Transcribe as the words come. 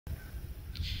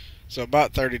So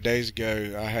about 30 days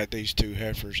ago, I had these two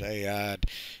heifers AI'd,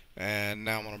 and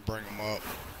now I'm gonna bring them up,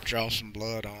 draw some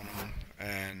blood on them,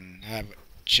 and have it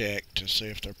checked to see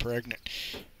if they're pregnant.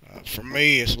 For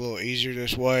me, it's a little easier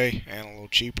this way and a little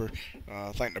cheaper.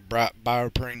 I think the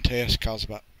bioPRYN test costs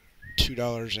about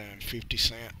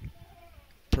 $2.50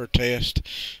 per test,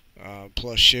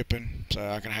 plus shipping. So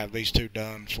I can have these two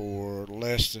done for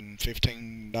less than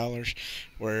 $15.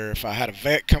 Where if I had a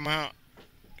vet come out,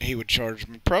 he would charge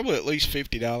me probably at least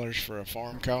 $50 for a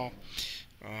farm call.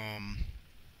 Um,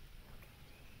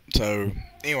 so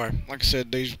anyway, like I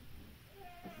said, these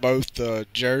both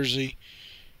Jersey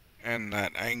and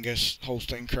that Angus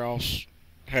Holstein Cross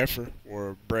heifer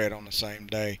were bred on the same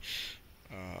day.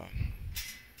 Uh,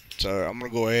 so I'm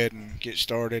gonna go ahead and get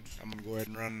started. I'm gonna go ahead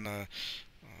and run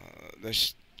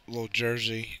this little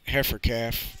Jersey heifer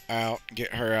calf out,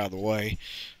 get her out of the way.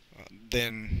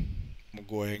 Then we'll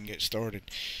go ahead and get started.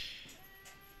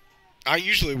 I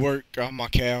usually work on my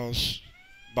cows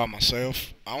by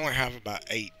myself. I only have about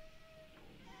 8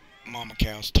 mama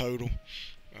cows total.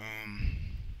 Um,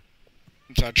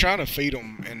 so I try to feed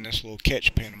them in this little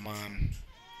catch pen of mine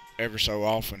every so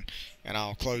often, and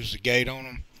I'll close the gate on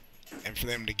them. And for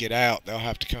them to get out, they'll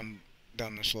have to come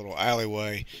down this little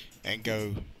alleyway and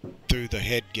go through the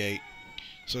head gate.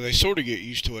 So they sort of get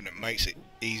used to it, and it makes it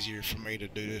easier for me to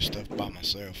do this stuff by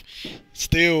myself.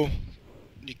 Still,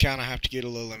 you kind of have to get a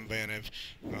little inventive.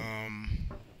 And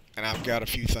I've got a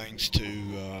few things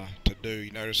to do.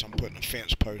 You notice I'm putting a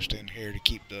fence post in here to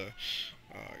keep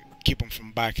them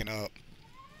from backing up.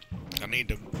 I need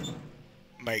to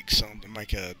make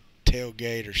a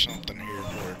tailgate or something here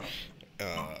where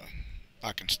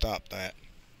I can stop that.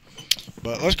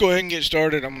 But let's go ahead and get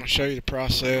started. I'm going to show you the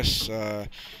process.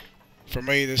 For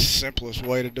me, this is the simplest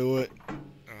way to do it.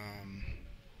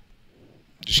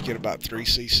 Just get about 3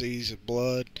 cc's of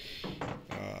blood.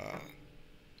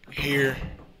 Here,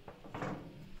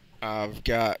 I've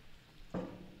got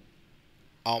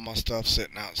all my stuff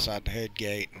sitting outside the head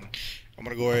gate, and I'm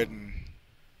going to go ahead and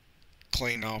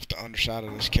clean off the underside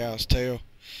of this cow's tail.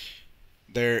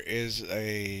 There is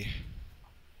a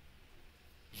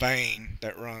vein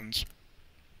that runs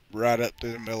right up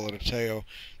through the middle of the tail.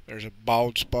 There's a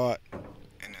bald spot,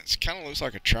 and it kind of looks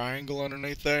like a triangle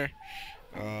underneath there.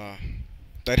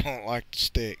 They don't like to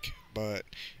stick, but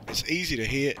it's easy to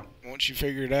hit once you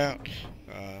figure it out.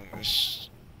 There's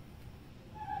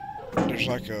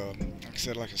like I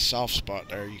said, like a soft spot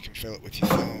there. You can feel it with your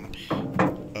thumb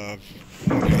of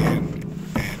one hand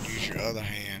and use your other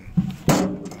hand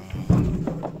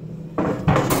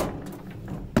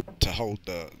to hold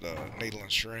the needle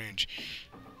and syringe.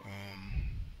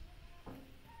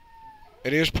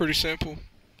 It is pretty simple.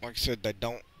 Like I said, they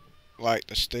don't like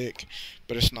the stick,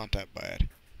 but it's not that bad.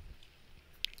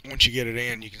 Once you get it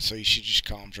in, you can see she just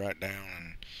calms right down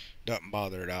and doesn't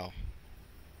bother at all.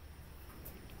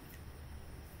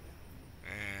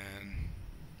 And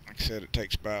like I said, it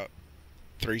takes about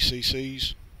 3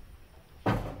 cc's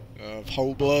of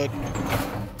whole blood.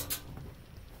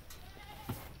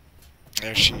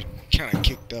 There, she kind of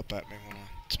kicked up at me when I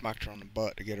smacked her on the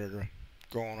butt to get her to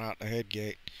go on out the head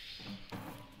gate.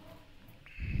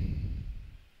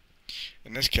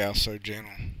 And this cow's so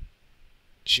gentle,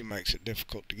 she makes it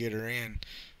difficult to get her in.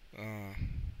 You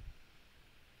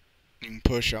can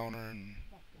push on her and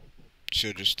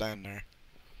she'll just stand there.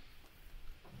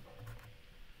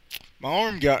 My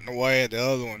arm got in the way of the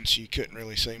other one, so you couldn't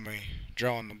really see me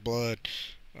drawing the blood.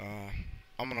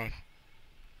 I'm going to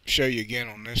show you again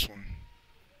on this one.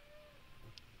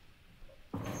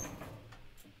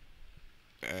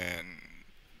 And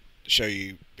show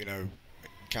you,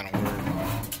 kind of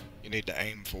where you need to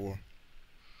aim for.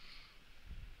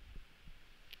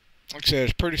 Like I said,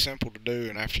 it's pretty simple to do,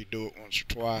 and after you do it once or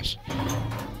twice,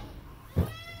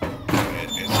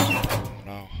 it's no problem at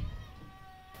all.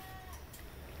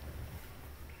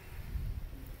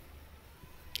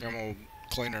 I'm going to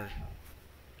clean her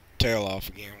tail off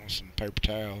again with some paper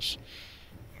towels,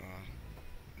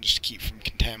 just to keep from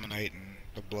contaminating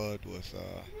the blood with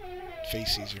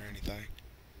feces or anything.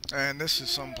 And this is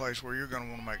some place where you're going to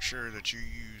want to make sure that you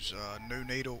use a new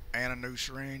needle and a new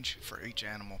syringe for each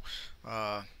animal.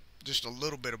 Just a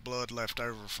little bit of blood left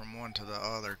over from one to the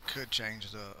other could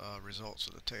change the results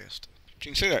of the test. You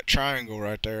can see that triangle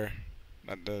right there,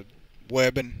 the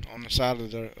webbing on the side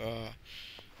of the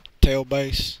tail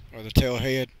base or the tail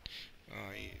head.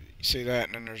 You see that,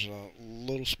 and then there's a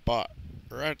little spot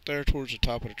right there towards the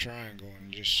top of the triangle,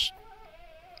 and just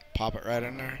pop it right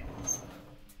in there.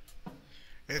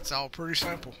 It's all pretty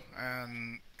simple,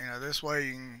 and this way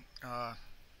you can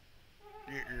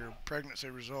get your pregnancy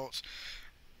results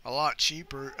a lot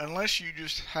cheaper, unless you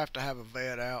just have to have a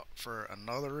vet out for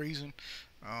another reason,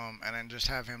 and then just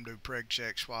have him do preg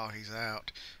checks while he's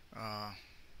out. Uh,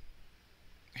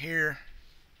 Here,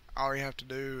 all you have to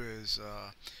do is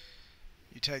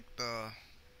you take the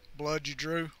blood you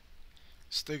drew,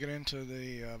 stick it into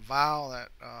the vial that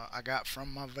I got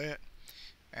from my vet,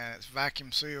 and it's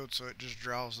vacuum sealed, so it just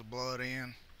draws the blood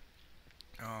in.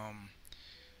 Um,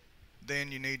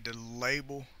 then you need to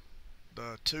label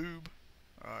the tube.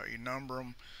 You number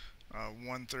them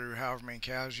 1 through however many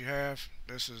cows you have.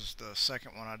 This is the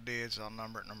second one I did, so I'll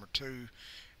number it number 2.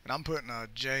 And I'm putting a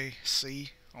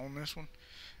JC on this one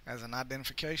as an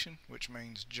identification, which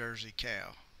means Jersey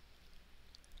cow.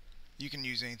 You can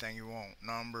use anything you want,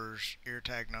 numbers, ear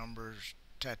tag numbers,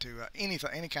 tattoo, anything,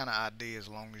 any kind of ID, as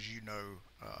long as you know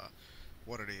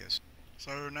what it is.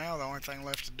 So now the only thing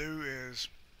left to do is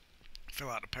fill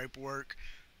out the paperwork,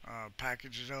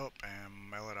 package it up, and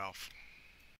mail it off.